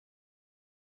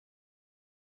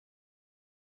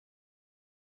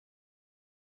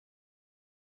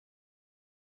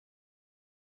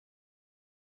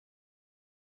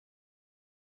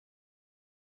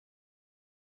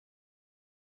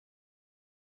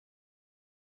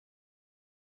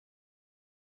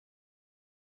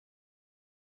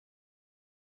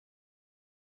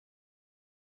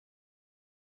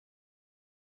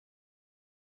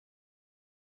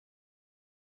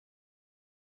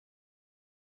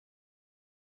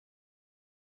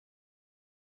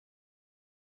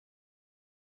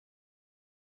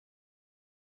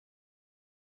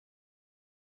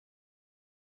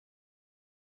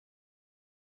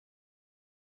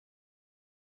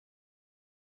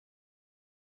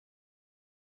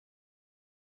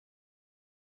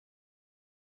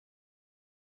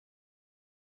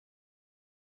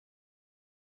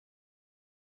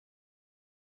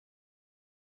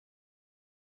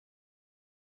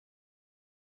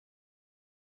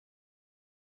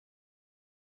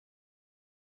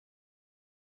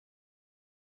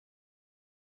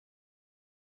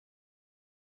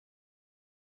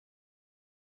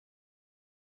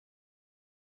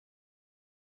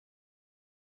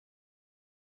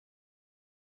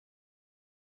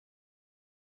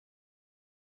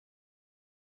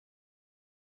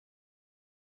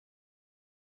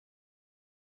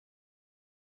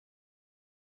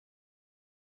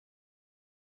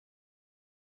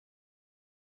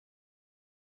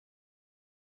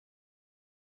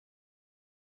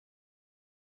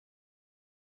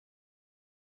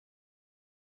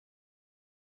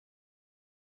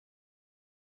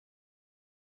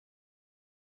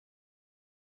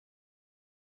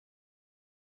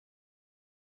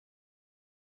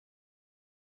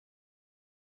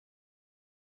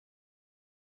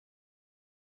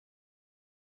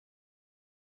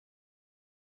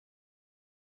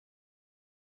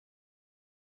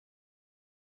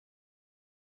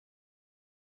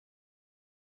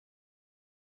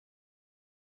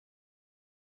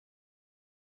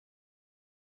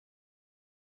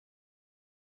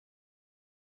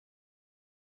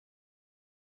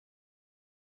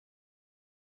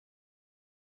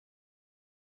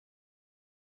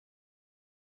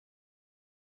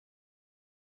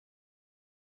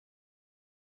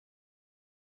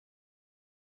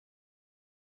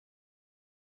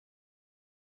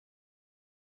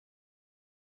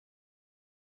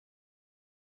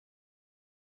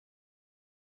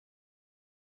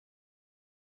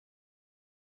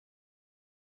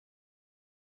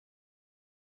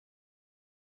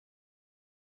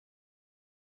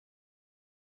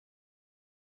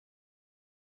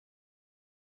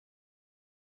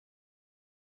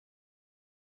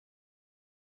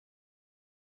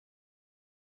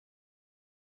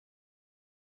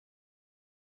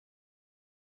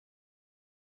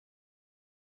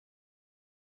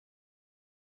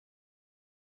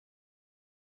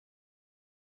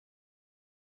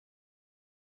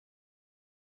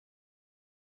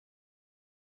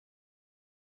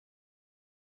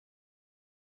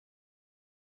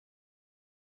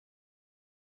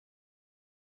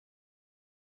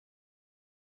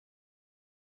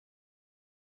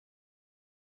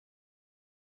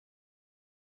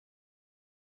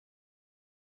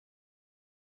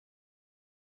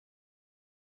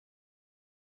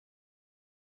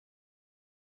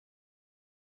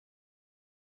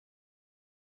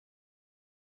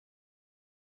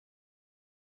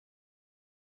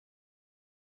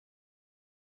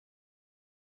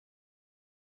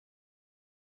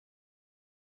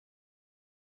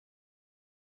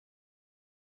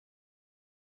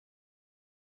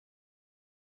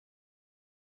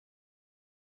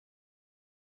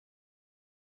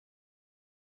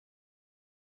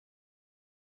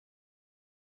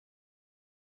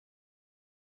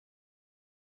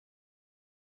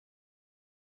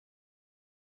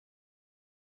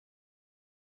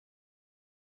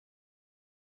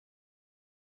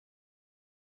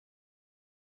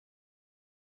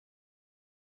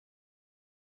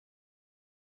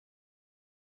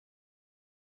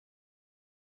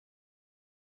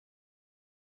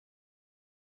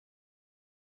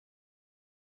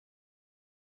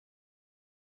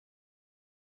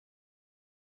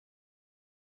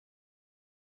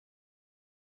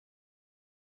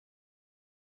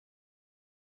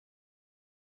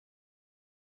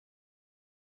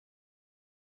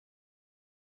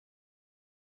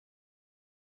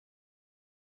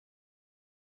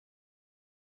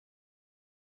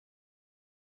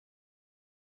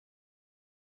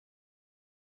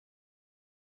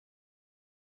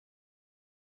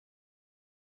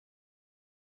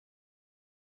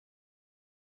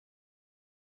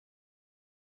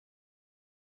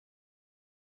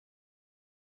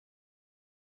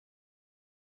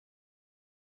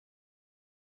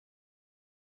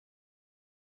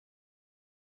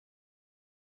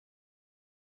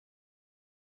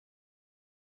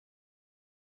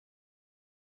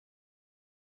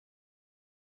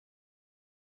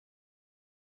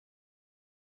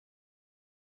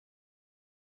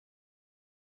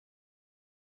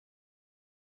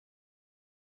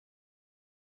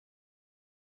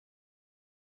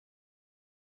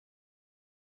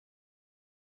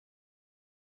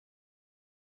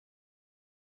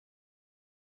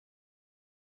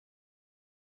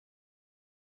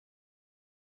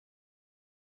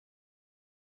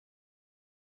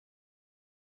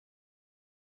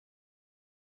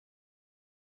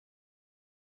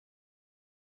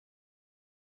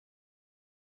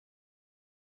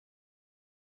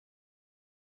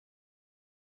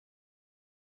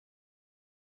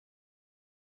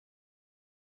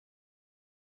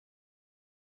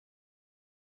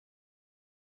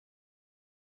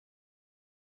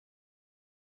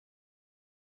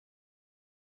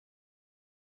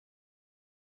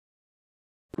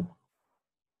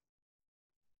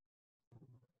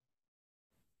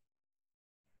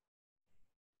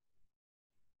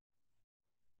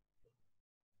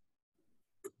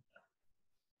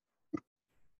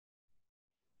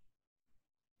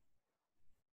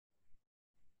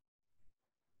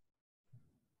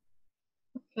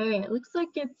Okay, it looks like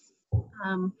it's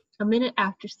a minute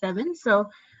after 7, so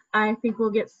I think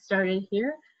we'll get started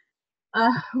here.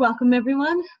 Welcome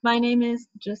everyone. My name is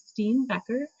Justine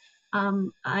Becker.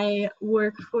 I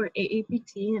work for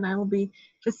AAPT and I will be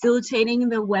facilitating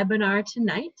the webinar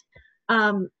tonight.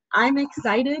 I'm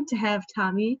excited to have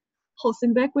Tommi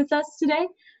Holsenbeck with us today.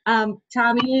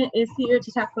 Tommi is here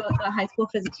to talk about the high school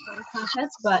physics photo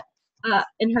contest, but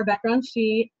in her background,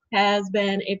 she has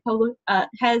been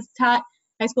has taught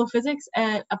high school physics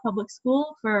at a public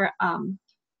school for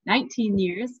 19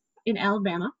 years in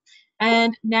Alabama.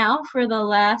 And now for the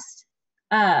last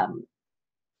 12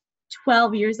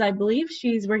 years, I believe,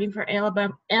 she's working for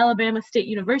Alabama State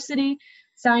University,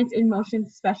 Science in Motion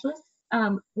Specialist,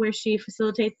 where she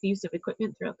facilitates the use of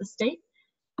equipment throughout the state.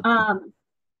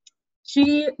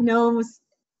 She knows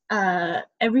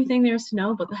everything there is to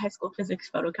know about the high school physics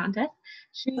photo contest.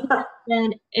 She has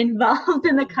been involved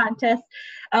in the contest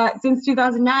since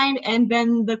 2009 and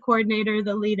been the coordinator,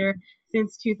 the leader,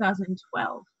 since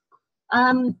 2012.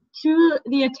 To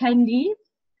the attendees,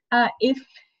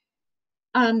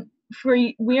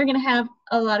 we are going to have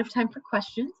a lot of time for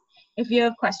questions. If you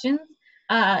have questions,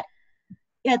 at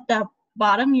the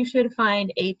bottom you should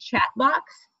find a chat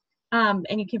box, and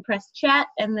you can press chat,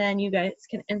 and then you guys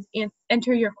can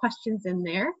enter your questions in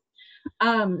there.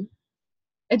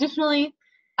 Additionally,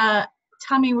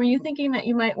 Tommi, were you thinking that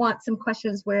you might want some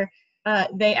questions where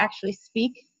they actually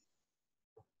speak?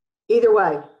 Either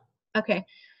way. Okay.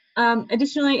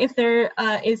 Additionally, if there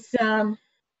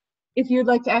if you'd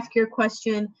like to ask your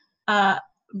question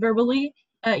verbally,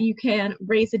 you can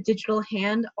raise a digital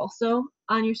hand also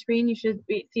on your screen. You should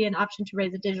see an option to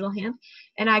raise a digital hand,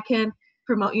 and I can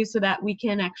promote you so that we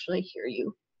can actually hear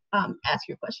you ask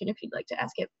your question if you'd like to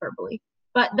ask it verbally.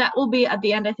 But that will be at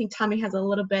the end. I think Tommi has a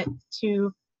little bit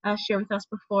to share with us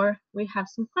before we have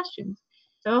some questions.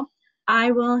 So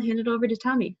I will hand it over to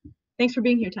Tommi. Thanks for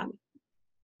being here, Tommi.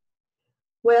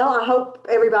 Well, I hope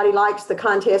everybody likes the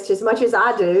contest as much as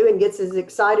I do and gets as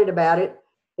excited about it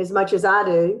as much as I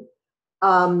do.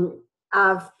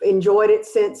 I've enjoyed it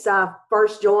since I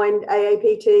first joined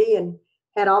AAPT and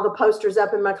had all the posters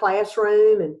up in my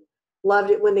classroom, and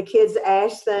loved it when the kids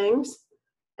asked things,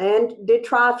 and did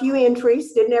try a few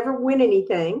entries, didn't ever win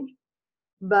anything.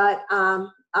 But I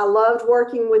loved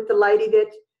working with the lady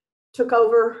that took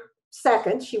over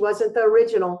second. She wasn't the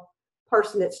original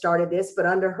person that started this, but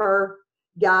under her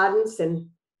guidance and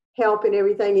help and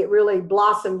everything, it really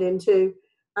blossomed into,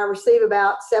 I receive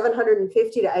about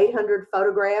 750 to 800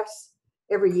 photographs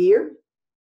every year,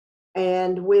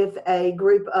 and with a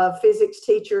group of physics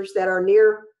teachers that are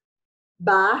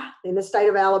nearby in the state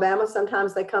of Alabama.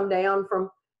 Sometimes they come down from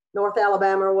North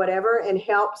Alabama or whatever and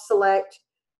help select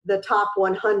the top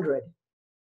 100,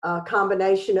 a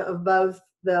combination of both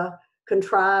the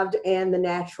contrived and the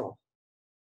natural.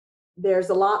 There's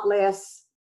a lot less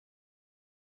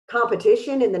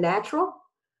competition in the natural.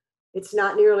 It's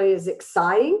not nearly as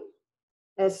exciting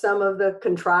as some of the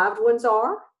contrived ones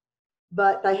are,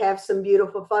 but they have some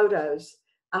beautiful photos.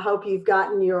 I hope you've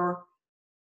gotten your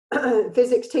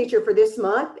physics teacher for this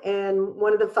month, and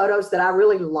one of the photos that I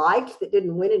really liked that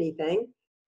didn't win anything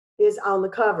is on the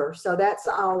cover, so that's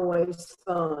always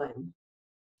fun.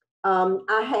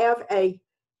 I have a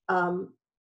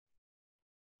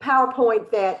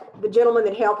PowerPoint that the gentleman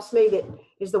that helps me, that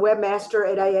is the webmaster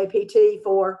at AAPT,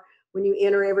 for when you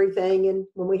enter everything and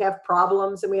when we have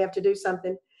problems and we have to do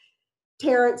something.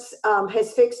 Terrence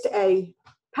has fixed a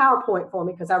PowerPoint for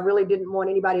me because I really didn't want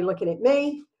anybody looking at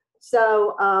me.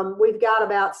 So we've got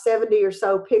about 70 or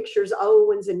so pictures, old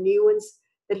ones and new ones,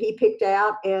 that he picked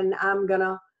out, and I'm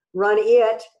gonna run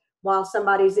it while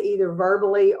somebody's either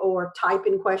verbally or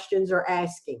typing questions or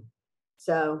asking.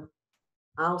 So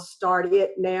I'll start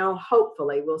it now.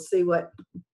 Hopefully we'll see what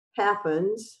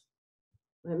happens.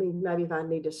 Maybe if I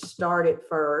need to start it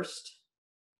first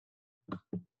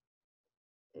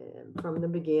and from the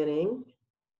beginning,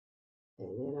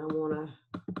 and then I want to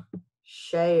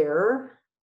share,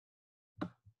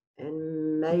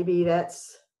 and maybe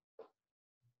that's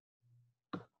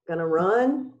gonna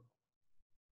run.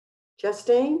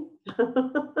 Justine?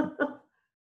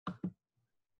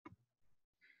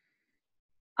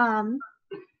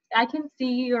 I can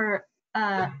see your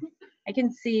I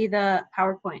can see the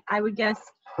PowerPoint. I would guess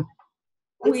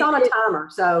it's on a timer,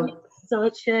 so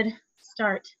it should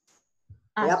start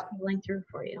yep. scrolling through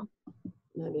for you.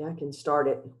 Maybe I can start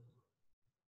it.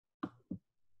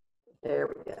 There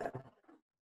we go.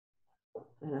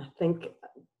 And I think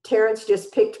Terrence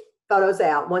just picked photos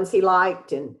out, ones he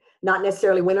liked, and not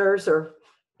necessarily winners or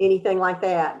anything like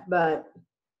that. But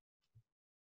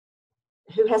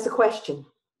who has a question?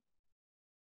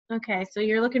 Okay, so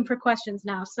you're looking for questions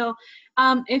now. So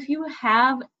if you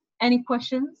have any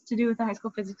questions to do with the high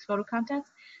school physics photo contest,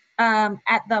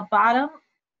 at the bottom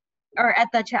or at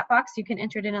the chat box, you can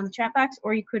enter it in on the chat box,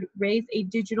 or you could raise a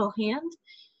digital hand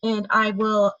and I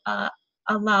will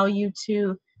allow you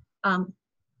to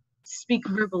speak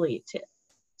verbally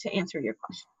to answer your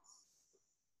question.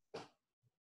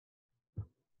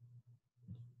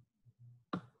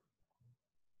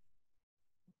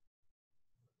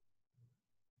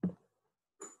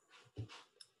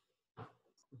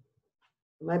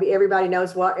 Maybe everybody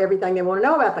knows everything they want to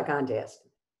know about the contest.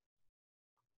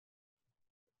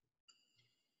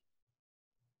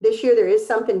 This year there is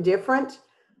something different.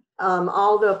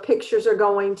 All the pictures are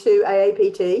going to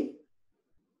AAPT.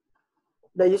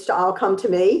 They used to all come to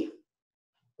me,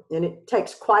 and it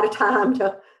takes quite a time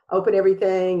to open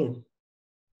everything and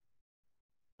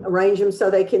arrange them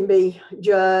so they can be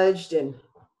judged and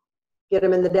get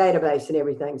them in the database and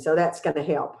everything. So that's going to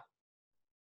help.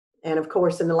 And of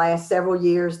course, in the last several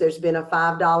years, there's been a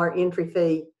 $5 entry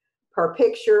fee per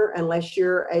picture. Unless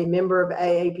you're a member of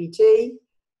AAPT,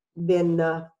 then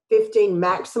the 15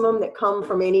 maximum that come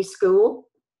from any school.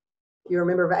 If you're a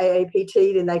member of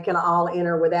AAPT, then they can all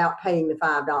enter without paying the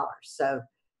 $5. So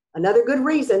another good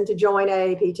reason to join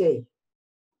AAPT.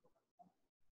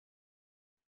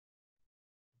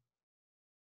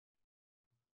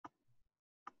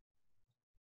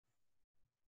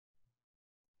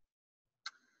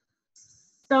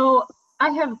 So I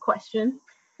have a question.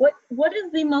 What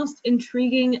is the most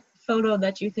intriguing photo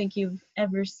that you think you've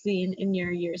ever seen in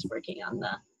your years working on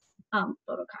the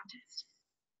photo contest?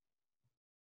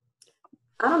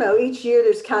 I don't know. Each year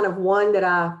there's kind of one that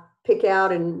I pick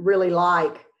out and really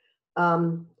like.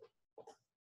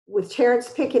 With Terrence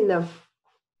picking the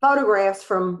photographs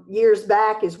from years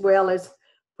back as well as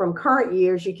from current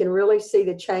years, you can really see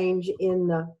the change in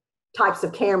the types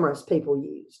of cameras people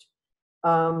used.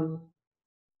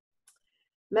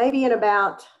 Maybe in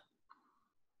about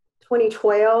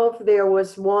 2012, there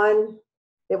was one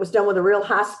that was done with a real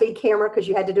high-speed camera, because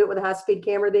you had to do it with a high-speed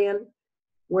camera then,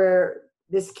 where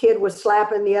this kid was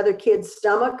slapping the other kid's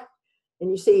stomach,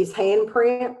 and you see his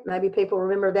handprint. Maybe people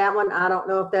remember that one. I don't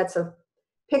know if that's a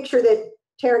picture that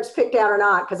Terrence picked out or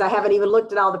not, because I haven't even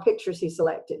looked at all the pictures he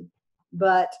selected.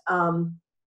 But I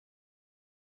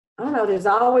don't know, there's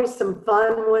always some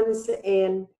fun ones,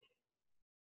 and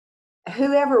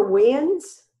whoever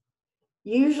wins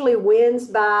usually wins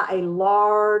by a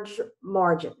large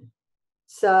margin.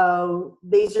 So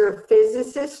these are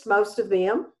physicists, most of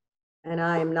them, and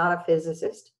I am not a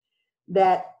physicist,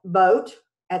 that vote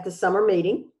at the summer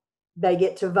meeting. They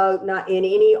get to vote not in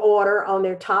any order on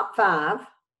their top 5.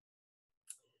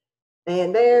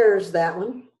 And there's that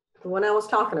one, the one I was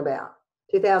talking about,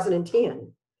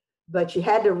 2010. But you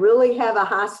had to really have a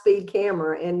high-speed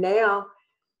camera, and now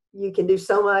you can do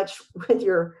so much with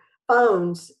your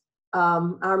phones.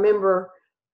 I remember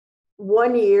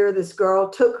one year this girl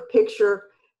took a picture,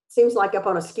 seems like up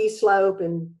on a ski slope,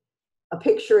 and a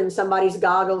picture in somebody's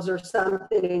goggles or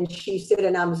something, and she said,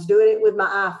 and I was doing it with my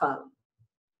iPhone.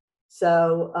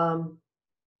 So,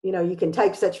 you know, you can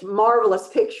take such marvelous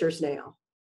pictures now.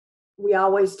 We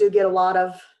always do get a lot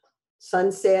of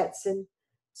sunsets and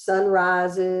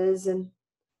sunrises and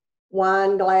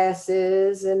wine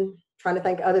glasses, and trying to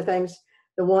think of other things,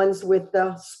 the ones with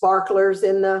the sparklers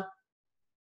in the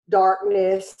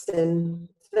darkness and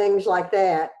things like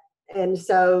that. And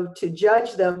so to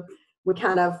judge them, we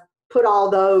kind of put all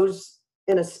those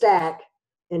in a stack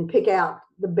and pick out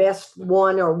the best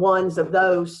one or ones of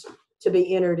those to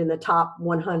be entered in the top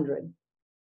 100.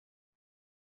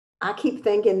 I keep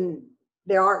thinking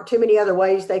there aren't too many other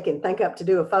ways they can think up to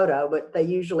do a photo, but they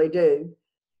usually do.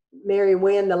 Mary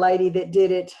Wynn, the lady that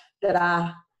did it, that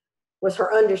I was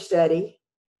her understudy,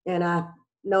 and I've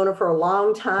known her for a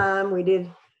long time. We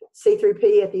did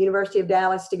C3P at the University of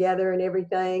Dallas together and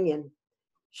everything, and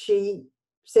she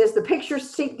says the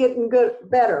pictures keep getting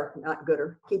better.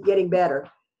 Keep getting better.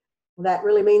 Well, that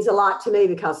really means a lot to me,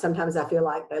 because sometimes I feel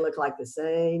like they look like the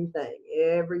same thing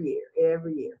every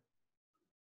year.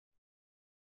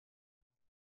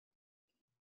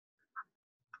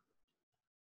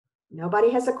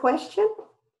 Nobody has a question?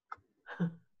 This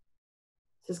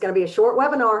is going to be a short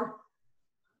webinar.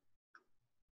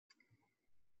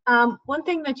 One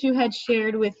thing that you had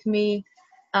shared with me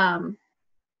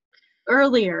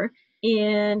earlier,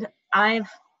 and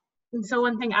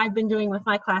one thing I've been doing with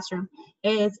my classroom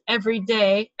is every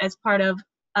day, as part of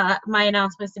my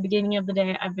announcements at the beginning of the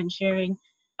day, I've been sharing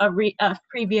a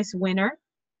previous winner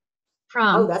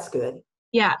from. Oh, that's good.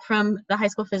 Yeah, from the high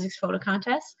school physics photo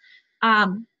contest.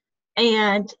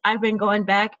 And I've been going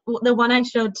back. The one I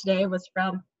showed today was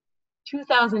from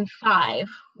 2005,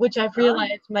 which I've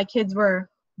realized my kids were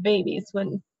babies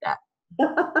when that,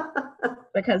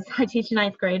 because I teach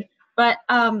ninth grade. But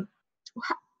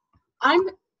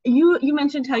you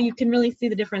mentioned how you can really see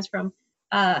the difference from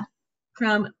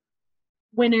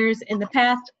winners in the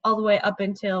past all the way up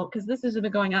until, because this has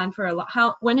been going on for a lot.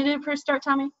 When did it first start,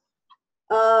 Tommy?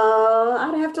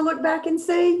 I'd have to look back and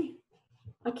see.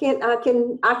 I can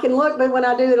look, but when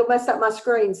I do, it'll mess up my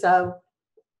screen. So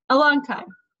a long time,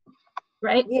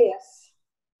 right? Yes,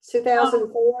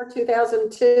 2004,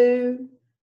 2002.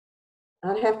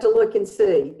 I'd have to look and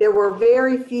see. There were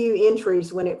very few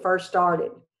entries when it first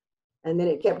started, and then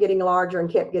it kept getting larger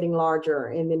and kept getting larger.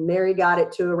 And then Mary got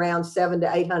it to around 700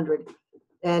 to 800.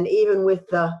 And even with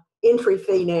the entry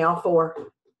fee now for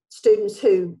students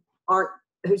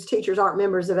whose teachers aren't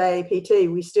members of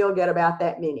AAPT, we still get about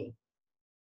that many.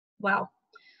 Wow.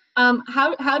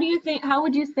 How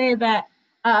would you say that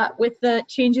with the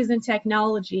changes in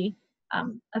technology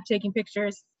of taking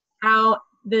pictures, how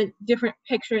the different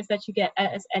pictures that you get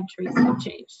as entries have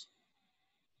changed?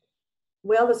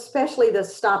 Well, especially the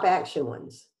stop action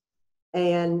ones.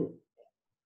 And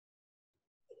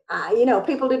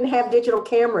people didn't have digital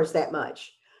cameras that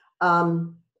much.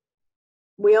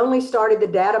 We only started the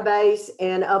database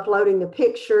and uploading the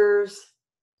pictures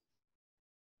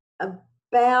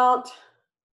about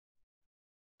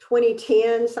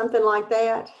 2010, something like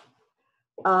that.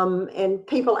 And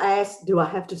people asked, do I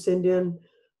have to send in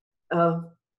a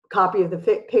copy of the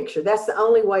picture? That's the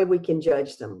only way we can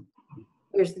judge them.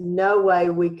 There's no way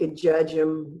we could judge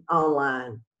them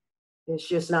online. It's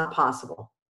just not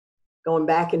possible. Going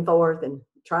back and forth and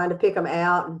trying to pick them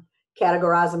out and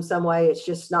categorize them some way, it's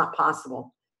just not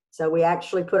possible. So we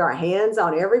actually put our hands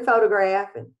on every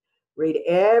photograph and read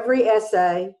every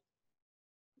essay.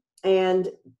 And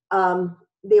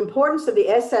the importance of the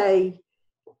essay,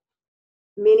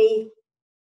 many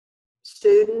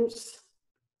students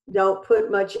don't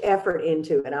put much effort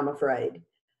into it, I'm afraid.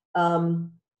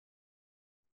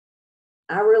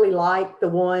 I really like the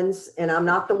ones, and I'm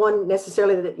not the one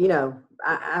necessarily that,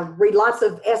 I read lots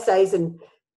of essays, and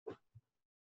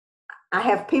I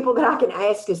have people that I can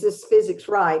ask, is this physics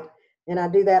right? And I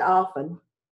do that often.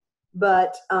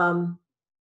 But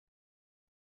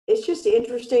it's just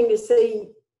interesting to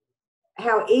see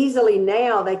how easily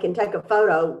now they can take a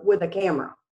photo with a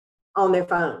camera on their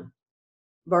phone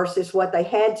versus what they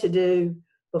had to do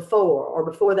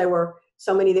before there were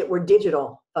so many that were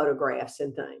digital photographs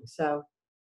and things. So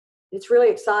it's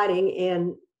really exciting,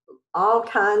 and all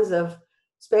kinds of,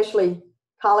 especially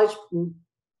college and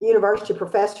university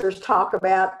professors talk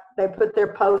about, they put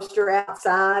their poster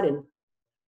outside and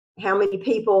how many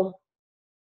people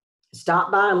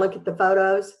stop by and look at the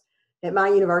photos. At my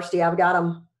university, I've got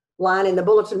them lining the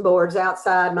bulletin boards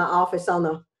outside my office on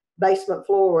the basement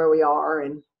floor where we are,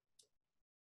 and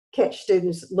catch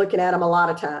students looking at them a lot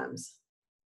of times.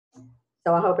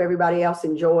 So I hope everybody else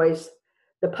enjoys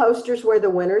the posters where the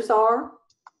winners are.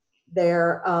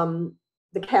 They're,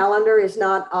 the calendar is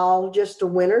not all just the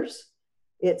winners.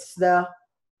 It's the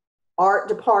art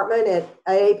department at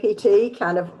AAPT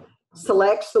kind of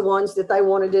selects the ones that they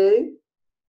want to do.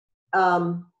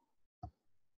 And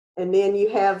then you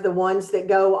have the ones that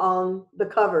go on the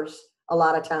covers a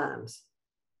lot of times.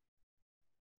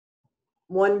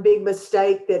 One big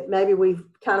mistake that maybe we've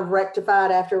kind of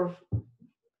rectified after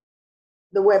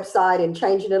the website and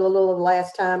changing it a little the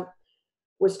last time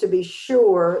was to be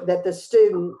sure that the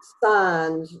student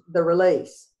signs the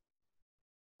release.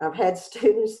 I've had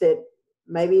students that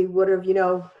maybe would have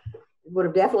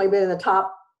definitely been in the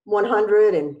top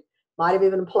 100 and might have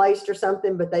even placed or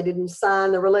something, but they didn't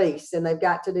sign the release, and they've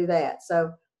got to do that.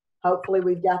 So hopefully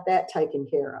we've got that taken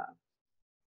care of.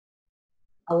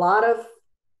 A lot of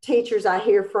teachers I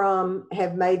hear from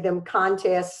have made them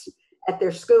contests at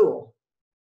their school.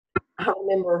 I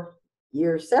remember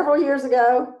several years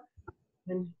ago,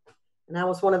 and I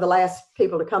was one of the last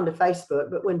people to come to Facebook,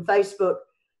 but when Facebook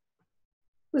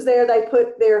was there, they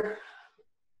put their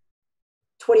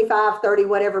 25, 30,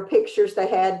 whatever pictures they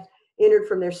had entered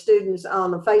from their students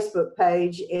on the Facebook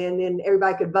page, and then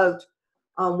everybody could vote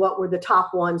on what were the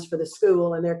top ones for the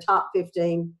school, and their top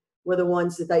 15 were the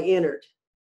ones that they entered.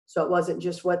 So it wasn't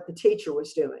just what the teacher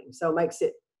was doing. So it makes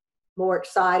it more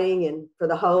exciting, and for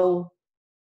the whole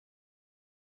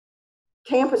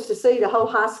campus to see, the whole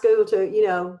high school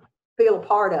to, feel a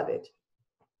part of it.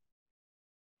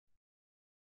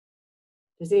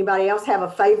 Does anybody else have a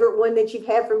favorite one that you've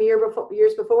had from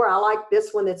years before? I like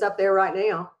this one that's up there right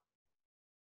now.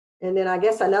 And then I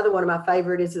guess another one of my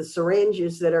favorite is the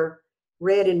syringes that are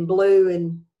red and blue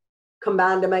and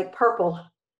combined to make purple.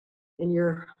 And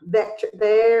your vector,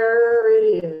 there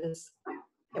it is.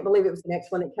 can't believe it was the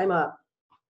next one that came up.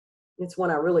 It's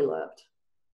one I really loved.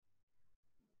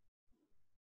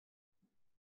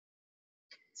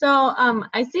 So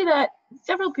I see that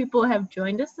several people have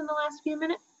joined us in the last few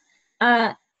minutes.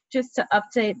 Just to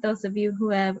update those of you who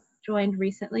have joined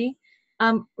recently,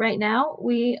 right now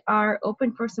we are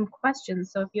open for some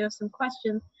questions. So if you have some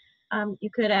questions, you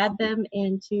could add them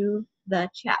into the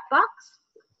chat box.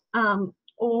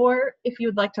 Or if you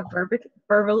would like to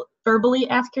verbally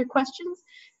ask your questions,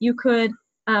 you could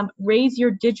raise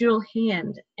your digital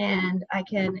hand and I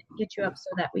can get you up so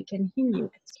that we can hear you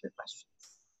ask your questions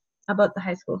about the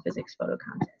high school physics photo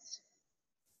contest.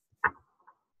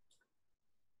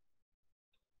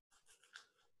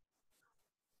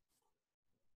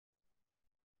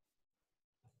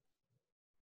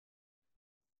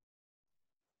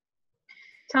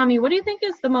 Tommy, what do you think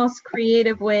is the most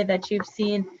creative way that you've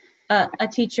seen a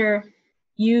teacher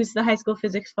use the high school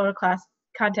physics photo class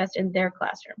contest in their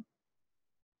classroom?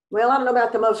 Well, I don't know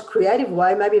about the most creative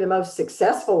way. Maybe the most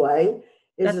successful way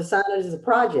is assign it as a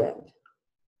project.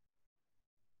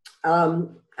 I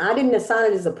didn't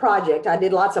assign it as a project. I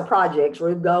did lots of projects,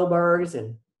 Rube Goldberg's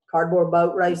and cardboard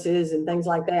boat races and things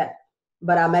like that.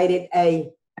 But I made it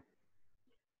they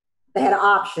had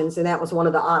options, and that was one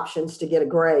of the options to get a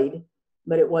grade,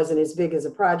 but it wasn't as big as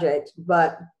a project.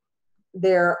 But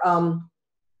there are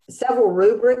several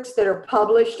rubrics that are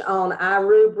published on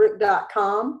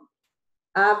irubric.com.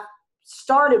 I've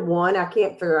started one. I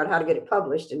can't figure out how to get it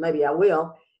published, and maybe I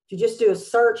will. If you just do a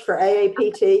search for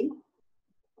AAPT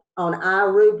on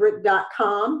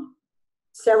irubric.com,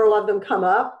 several of them come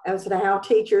up as to how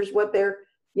teachers, what they're,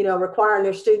 requiring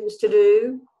their students to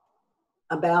do,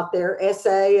 about their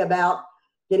essay, about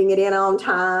getting it in on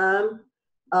time.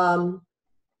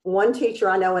 One teacher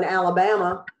I know in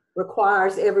Alabama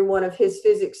requires every one of his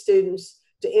physics students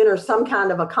to enter some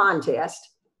kind of a contest.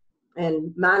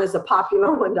 And mine is a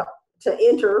popular one to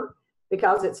enter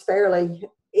because it's fairly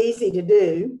easy to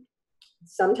do.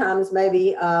 Sometimes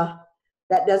maybe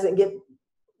that doesn't get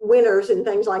winners and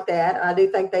things like that. I do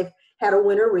think they've had a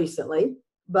winner recently,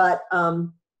 but I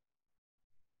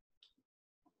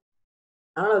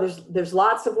don't know, there's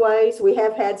lots of ways. We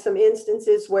have had some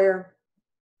instances where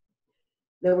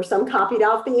there were some copied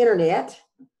off the internet.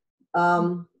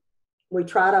 We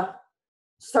try to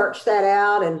search that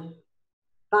out and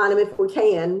find them if we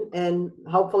can. And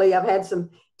hopefully I've had some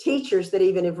teachers that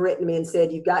even have written me and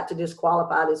said, you've got to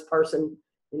disqualify this person.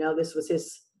 This was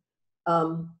his,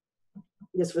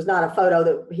 this was not a photo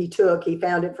that he took. He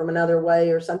found it from another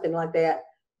way or something like that.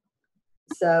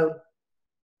 So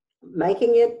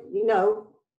making it,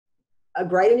 a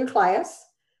grade in your class.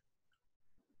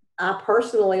 I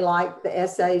personally like the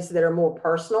essays that are more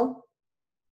personal.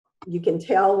 You can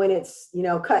tell when it's,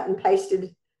 cut and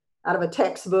pasted out of a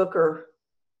textbook or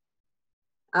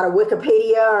out of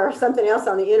Wikipedia or something else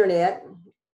on the internet.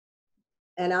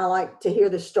 And I like to hear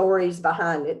the stories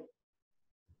behind it.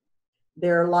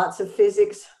 There are lots of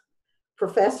physics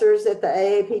professors at the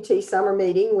AAPT summer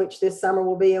meeting, which this summer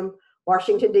will be in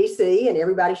Washington, D.C., and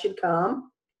everybody should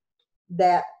come,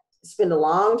 that spend a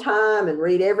long time and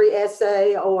read every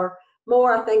essay or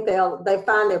more. I think they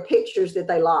find their pictures that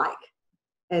they like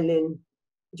and then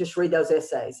just read those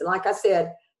essays. And like I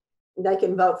said, they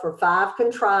can vote for 5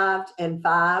 contrived and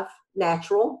 5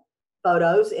 natural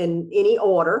photos in any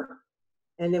order,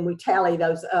 and then we tally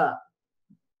those up.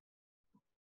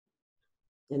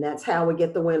 And that's how we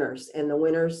get the winners. And the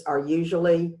winners are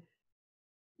usually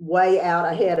way out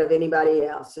ahead of anybody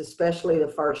else, especially the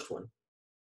first one.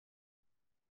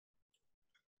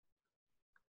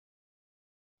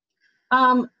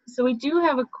 So we do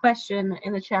have a question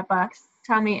in the chat box,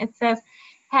 Tommy. It says,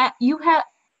 do you have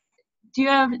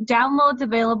downloads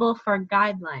available for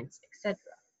guidelines, etc.?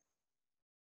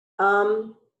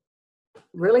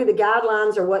 Really, the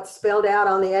guidelines are what's spelled out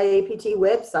on the AAPT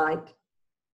website.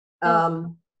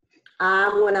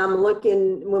 When I'm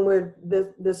looking, when we're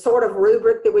the sort of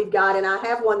rubric that we've got, and I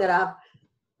have one that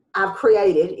I've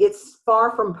created. It's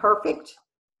far from perfect,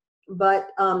 but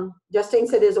Justine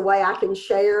said there's a way I can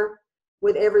share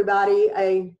with everybody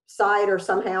a site or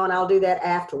somehow, and I'll do that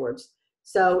afterwards.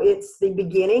 So it's the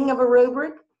beginning of a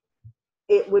rubric.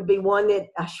 It would be one that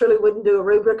I surely wouldn't do a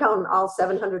rubric on all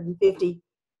 750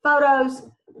 photos,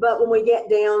 but when we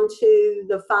get down to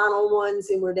the final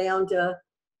ones and we're down to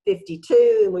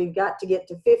 52 and we've got to get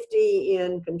to 50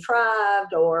 in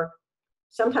contrived, or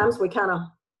sometimes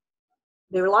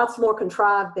there are lots more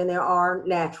contrived than there are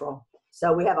natural.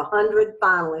 So we have 100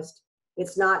 finalists.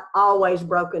 It's not always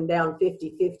broken down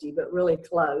 50-50, but really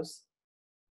close.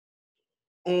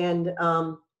 And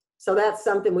so that's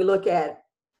something we look at,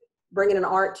 bringing an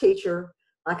art teacher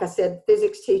like I said,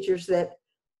 physics teachers that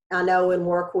I know and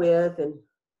work with and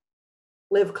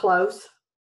live close.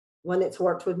 One that's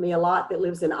worked with me a lot that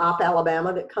lives in Opp,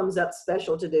 Alabama, that comes up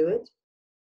special to do it.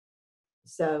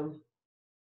 So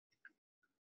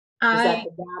is that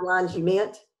the guidelines you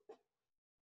meant?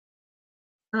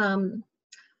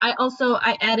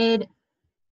 I added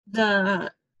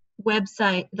the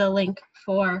website, the link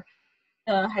for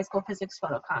the high school physics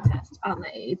photo contest on the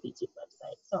AAPT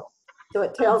website. So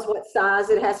it tells what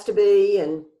size it has to be,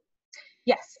 and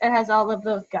yes, it has all of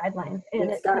those guidelines.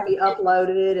 And it's got to be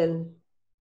uploaded, and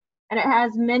it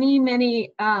has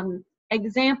many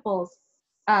examples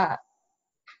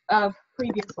of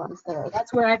previous ones there.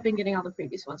 That's where I've been getting all the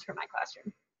previous ones for my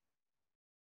classroom.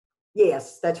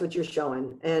 Yes, that's what you're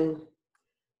showing. And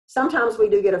sometimes we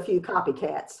do get a few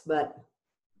copycats, but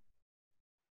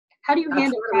how do you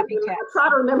handle copycats? I try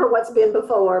to remember what's been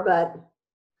before, but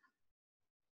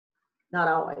not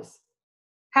always.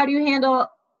 How do you handle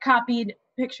copied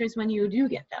pictures when you do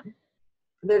get them?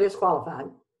 They're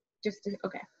disqualified.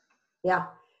 Okay. Yeah,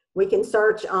 we can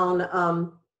search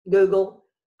on Google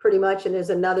pretty much, and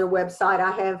there's another website.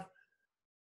 I have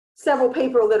several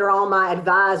people that are on my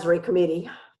advisory committee,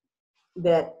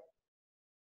 that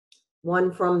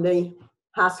one from the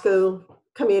high school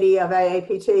committee of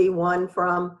AAPT, one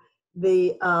from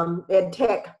the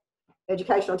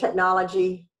educational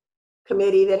technology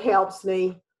committee that helps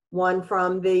me, one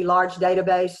from the large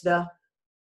database, the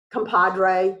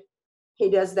compadre, he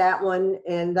does that one,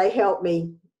 and they help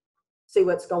me see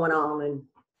what's going on. And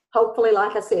hopefully,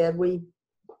 like I said, we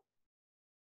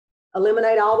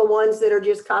eliminate all the ones that are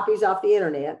just copies off the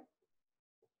internet.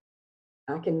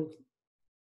 I can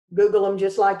Google them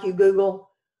just like you Google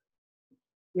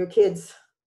your kids'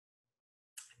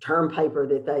 term paper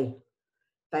that they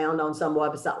found on some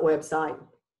website.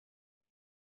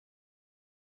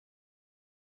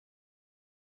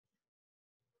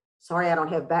 Sorry, I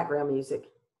don't have background music.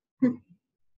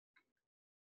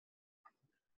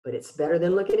 But it's better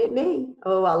than looking at me.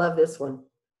 Oh, I love this one.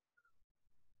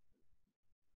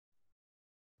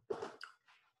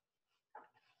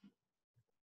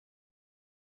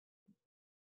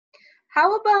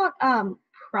 How about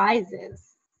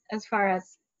prizes as far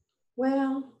as?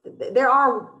 Well, there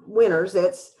are winners.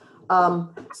 It's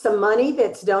some money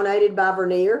that's donated by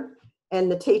Vernier,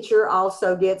 and the teacher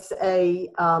also gets a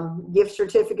gift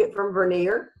certificate from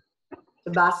Vernier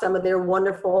to buy some of their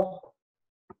wonderful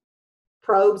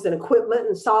probes and equipment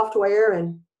and software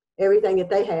and everything that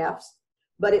they have.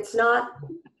 But it's not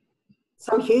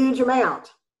some huge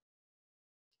amount.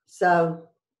 So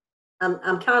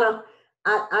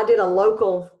I did a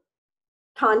local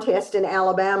contest in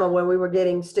Alabama where we were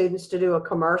getting students to do a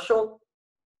commercial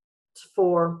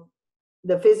for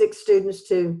the physics students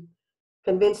to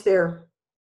convince their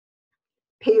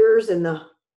peers and the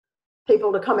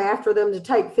people to come after them to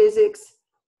take physics.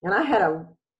 And I had a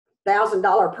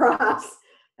 $1,000 prize,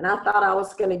 and I thought I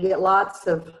was going to get lots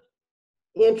of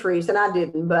entries, and I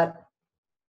didn't. But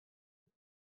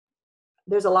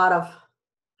there's a lot of,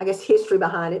 I guess, history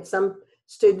behind it. Some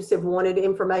students have wanted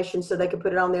information so they could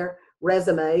put it on their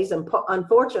resumes, and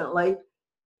unfortunately,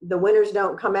 the winners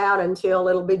don't come out until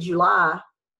it'll be July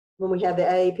when we have the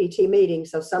AAPT meeting.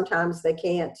 So sometimes they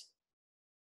can't,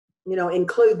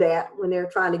 include that when they're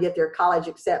trying to get their college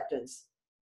acceptance.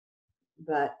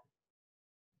 But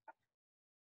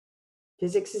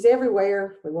physics is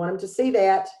everywhere. We want them to see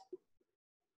that.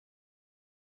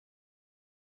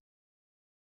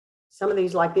 Some of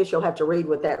these like this, you'll have to read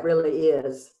what that really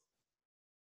is.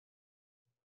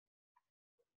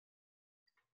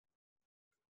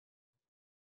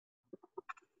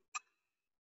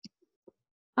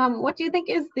 What do you think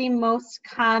is the most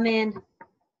common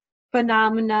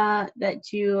phenomena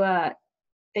that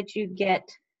you get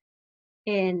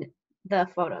in the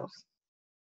photos?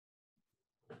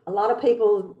 A lot of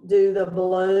people do the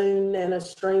balloon and a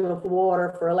stream of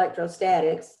water for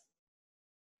electrostatics.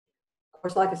 Of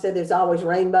course, like I said, there's always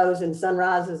rainbows and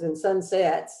sunrises and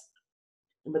sunsets.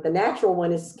 But the natural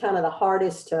one is kind of the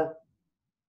hardest to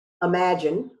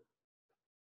imagine.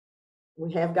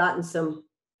 We have gotten some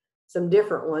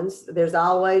different ones. There's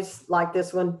always, like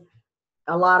this one,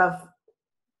 a lot of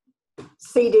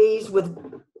CDs with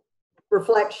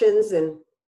reflections and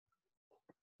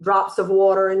drops of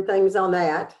water and things on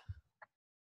that.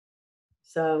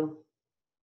 So,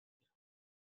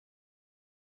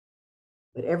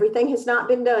 but everything has not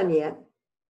been done yet.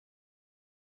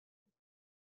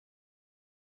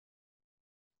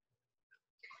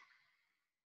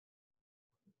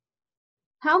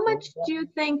 How much do you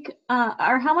think,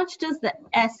 or how much does the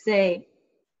essay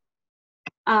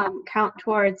count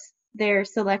towards their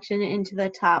selection into the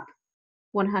top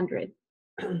 100?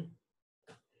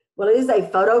 Well, it is a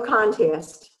photo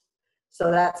contest, so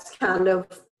that's kind of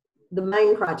the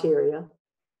main criteria.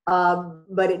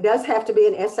 But it does have to be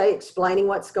an essay explaining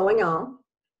what's going on.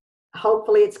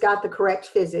 Hopefully it's got the correct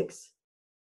physics.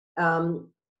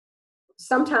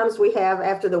 Sometimes we have,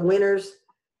 after the winners,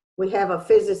 we have a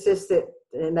physicist that,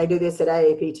 and they do this at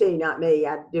AAPT, not me,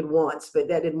 I did once, but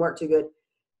that didn't work too good,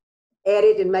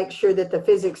 edit and make sure that the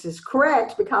physics is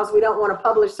correct, because we don't want to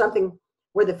publish something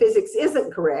where the physics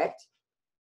isn't correct.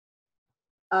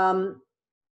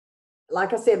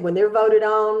 Like I said, when they're voted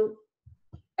on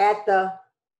at the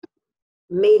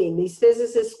meeting, these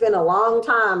physicists spend a long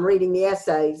time reading the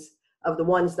essays of the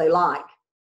ones they like.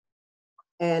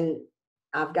 And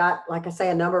I've got, like I say,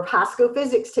 a number of high school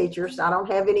physics teachers. I don't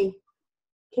have any,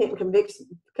 can't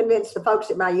convince the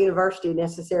folks at my university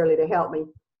necessarily to help me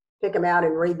pick them out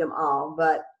and read them all,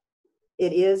 but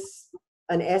it is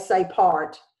an essay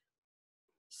part.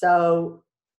 So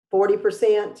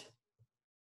 40%,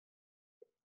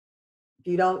 if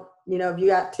you don't, if you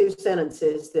got 2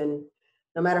 sentences, then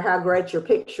no matter how great your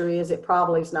picture is, it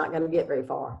probably is not going to get very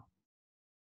far.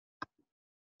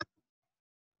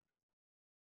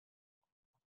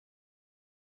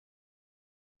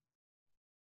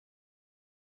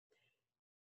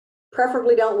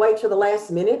 Preferably don't wait till the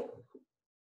last minute.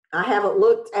 I haven't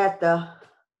looked at the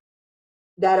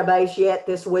database yet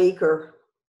this week or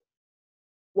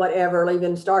whatever,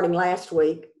 even starting last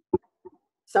week.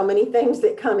 So many things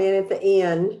that come in at the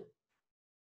end.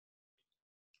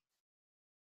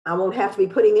 I won't have to be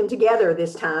putting them together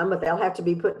this time, but they'll have to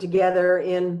be put together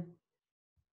in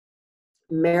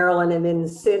Maryland and then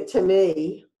sent to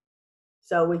me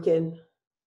so we can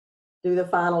do the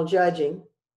final judging.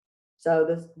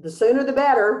 So the sooner the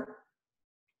better.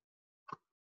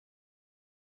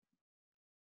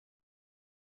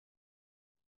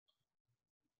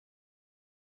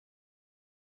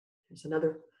 There's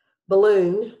another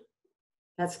balloon.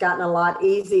 That's gotten a lot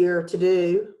easier to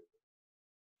do.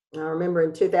 I remember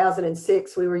in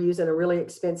 2006, we were using a really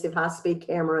expensive high-speed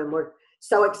camera, and we're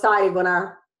so excited when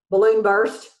our balloon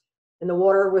burst and the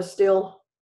water was still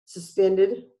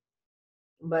suspended.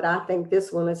 But I think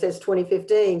this one, it says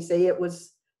 2015. See, it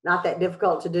was not that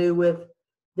difficult to do with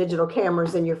digital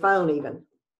cameras in your phone even.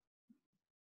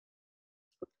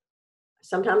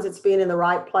 Sometimes it's being in the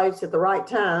right place at the right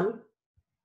time.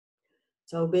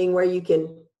 So being where you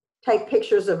can take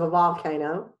pictures of a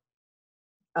volcano.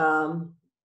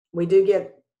 We do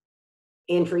get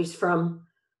entries from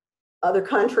other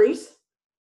countries,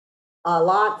 a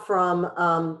lot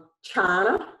from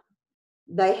China.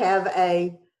 They have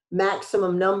a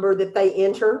maximum number that they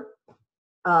enter.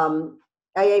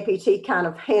 AAPT kind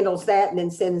of handles that and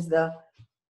then sends the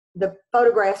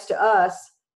photographs to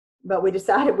us, but we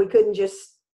decided we couldn't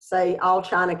just say all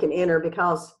China can enter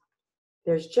because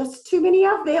there's just too many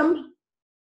of them.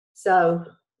 So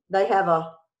they have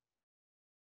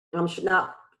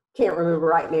can't remember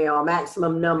right now, a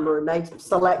maximum number, and they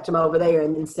select them over there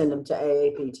and then send them to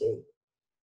AAPT.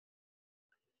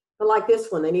 But like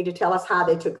this one, they need to tell us how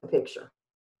they took the picture.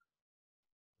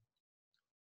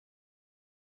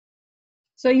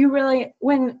 So you really,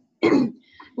 when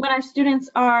our students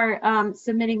are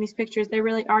submitting these pictures, they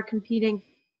really are competing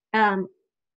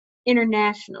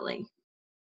internationally.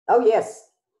 Oh, yes.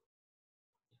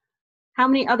 How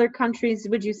many other countries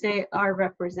would you say are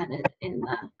represented in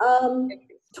the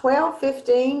 12,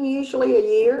 15 usually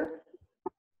a year.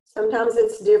 Sometimes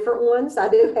it's different ones. I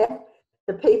do have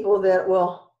the people that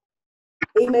will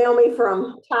email me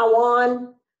from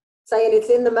Taiwan saying it's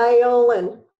in the mail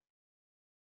and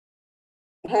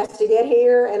it has to get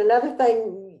here. And another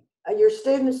thing,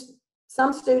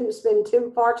 some students spend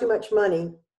far too much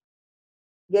money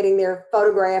getting their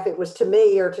photograph. It was to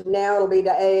me, or now it'll be to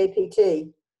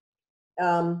AAPT.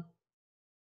 I'm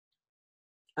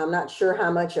not sure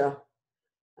how much I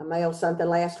mailed something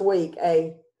last week,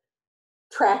 a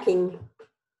tracking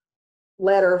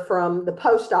letter from the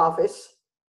post office.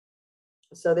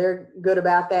 So they're good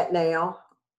about that now.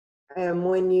 And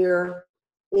when you're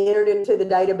entered into the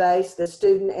database, the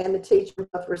student and the teacher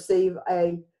both receive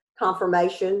a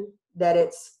confirmation that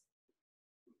it's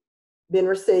been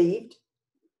received.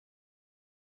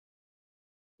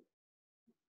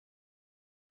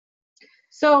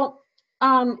 So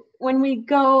when we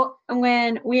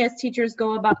as teachers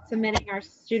go about submitting our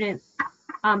students'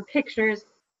 pictures,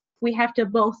 we have to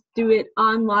both do it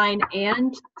online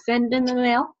and send in the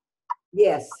mail?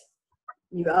 Yes,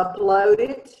 you upload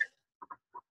it,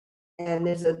 and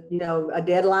there's a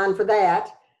deadline for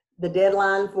that. The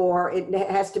deadline for it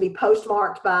has to be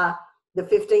postmarked by the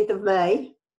 15th of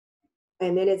May,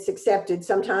 and then it's accepted.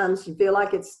 Sometimes you feel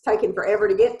like it's taking forever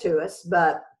to get to us,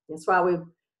 but that's why we,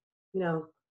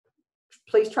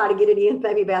 please try to get it in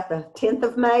maybe about the 10th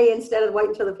of May instead of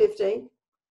waiting until the 15th.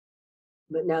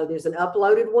 But no, there's an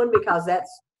uploaded one because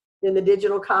that's in the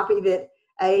digital copy that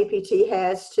AAPT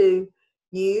has to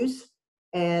use,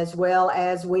 as well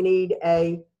as we need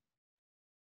a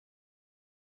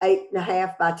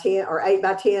 8.5 by 10 or 8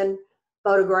 by 10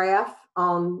 photograph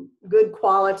on good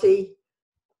quality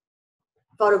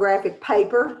photographic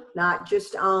paper, not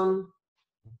just on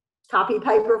copy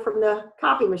paper from the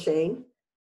copy machine.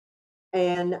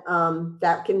 And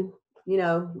that can,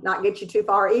 not get you too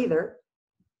far either.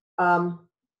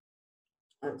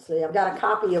 Let's see, I've got a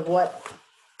copy of what,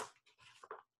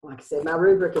 like I said, my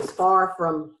rubric is far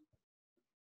from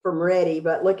ready,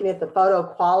 but looking at the photo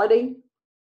quality,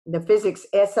 the physics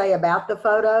essay about the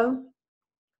photo,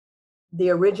 the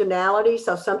originality,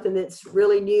 so something that's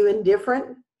really new and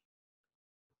different,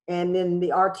 and then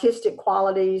the artistic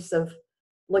qualities of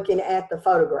looking at the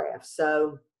photographs.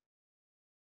 So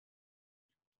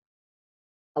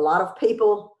a lot of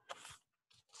people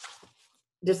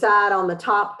decide on the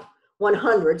top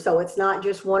 100, so it's not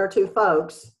just one or two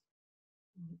folks.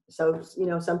 So,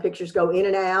 some pictures go in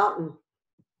and out, and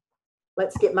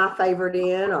let's get my favorite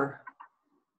in, or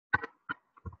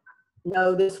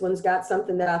no, this one's got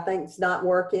something that I think is not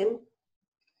working.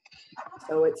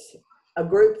 So it's a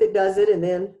group that does it, and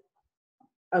then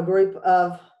a group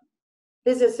of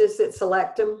physicists that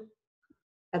select them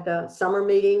at the summer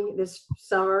meeting this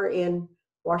summer in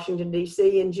Washington,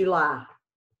 D.C. in July.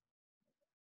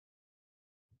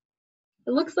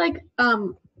 It looks like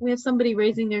we have somebody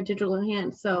raising their digital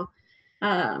hand, so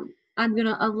I'm going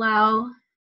to allow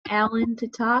Alan to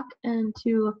talk and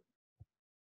to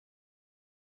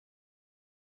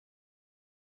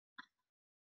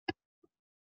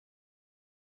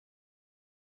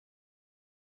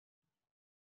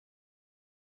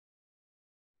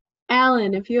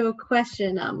Alan, if you have a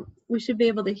question, we should be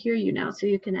able to hear you now, so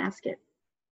you can ask it.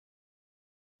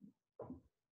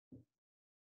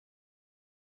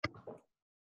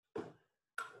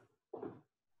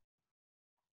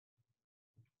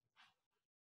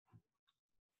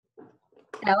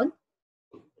 Alan?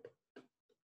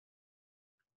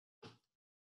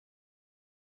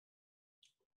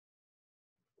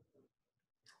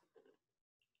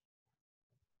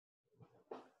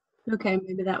 Okay,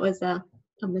 maybe that was a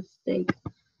mistake.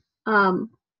 So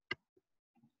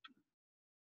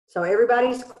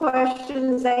everybody's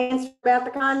questions answered about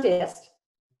the contest.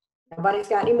 Nobody's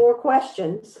got any more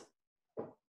questions?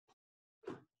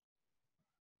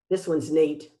 This one's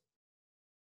neat.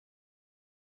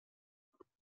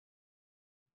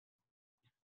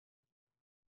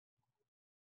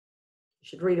 You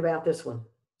should read about this one.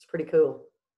 It's pretty cool.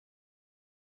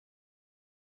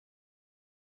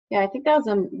 Yeah, I think that was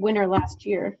a winner last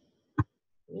year.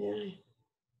 Yeah.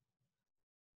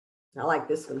 I like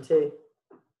this one too.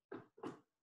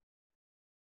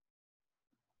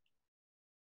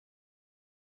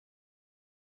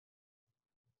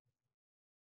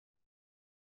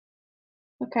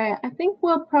 Okay, I think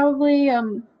we'll probably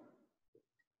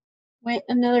wait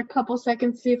another couple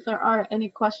seconds, see if there are any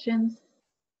questions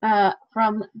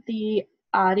from the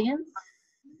audience.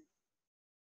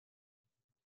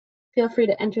 Feel free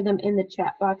to enter them in the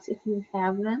chat box if you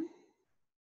have them.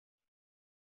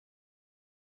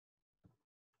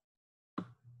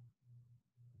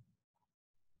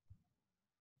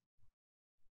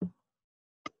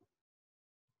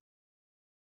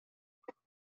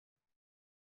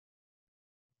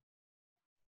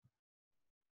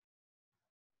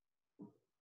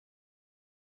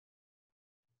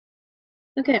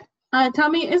 Okay,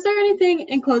 Tommi, is there anything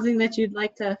in closing that you'd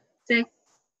like to say?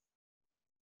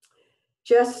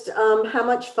 Just how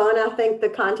much fun I think the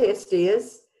contest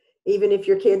is, even if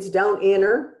your kids don't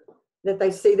enter, that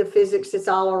they see the physics that's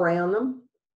all around them.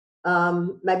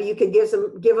 Maybe you could give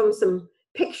them some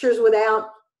pictures without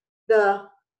the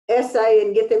essay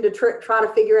and get them to try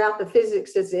to figure out the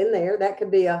physics that's in there. That could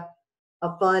be a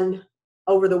fun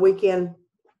over the weekend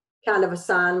kind of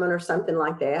assignment or something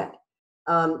like that.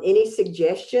 Any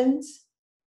suggestions?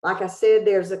 Like I said,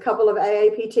 there's a couple of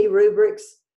AAPT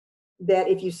rubrics that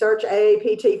if you search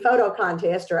AAPT photo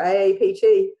contest or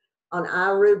AAPT on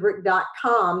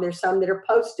irubric.com, there's some that are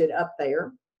posted up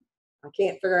there. I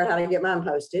can't figure out how to get mine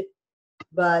posted.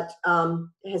 But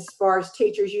as far as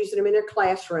teachers using them in their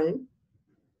classroom,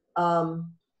 I'd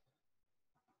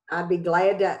be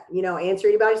glad to, answer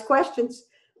anybody's questions.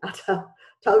 I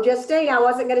told Justine I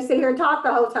wasn't going to sit here and talk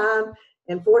the whole time.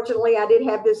 And fortunately, I did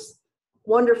have this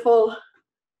wonderful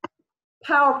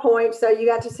PowerPoint, so you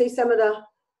got to see some of the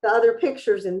the other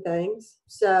pictures and things.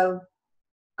 So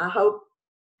I hope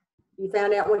you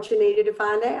found out what you needed to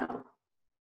find out.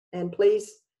 And please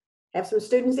have some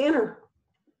students enter.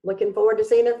 Looking forward to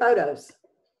seeing their photos.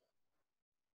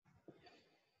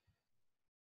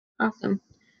 Awesome.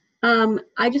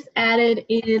 I just added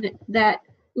in that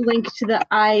link to the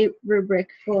I rubric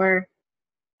for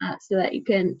so that you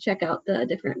can check out the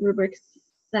different rubrics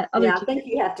that other I think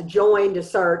you have to join to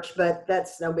search, but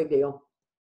that's no big deal.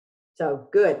 So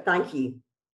good, thank you.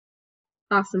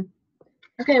 Awesome.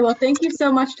 Okay, well, thank you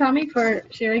so much, Tommi, for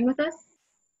sharing with us.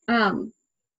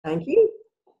 Thank you.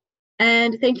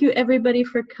 And thank you, everybody,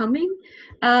 for coming.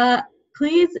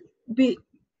 Please be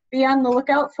on the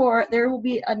lookout for, there will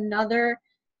be another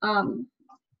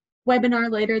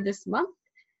webinar later this month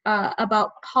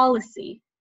about policy.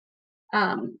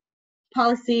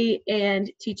 Policy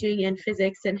and teaching and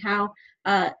physics, and how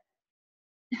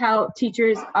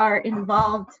teachers are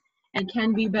involved and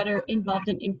can be better involved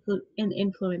in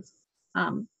influence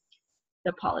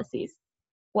the policies,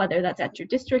 whether that's at your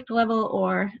district level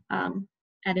or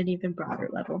at an even broader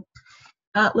level.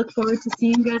 Look forward to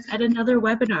seeing you guys at another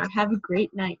webinar. Have a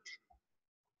great night.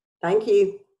 Thank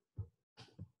you.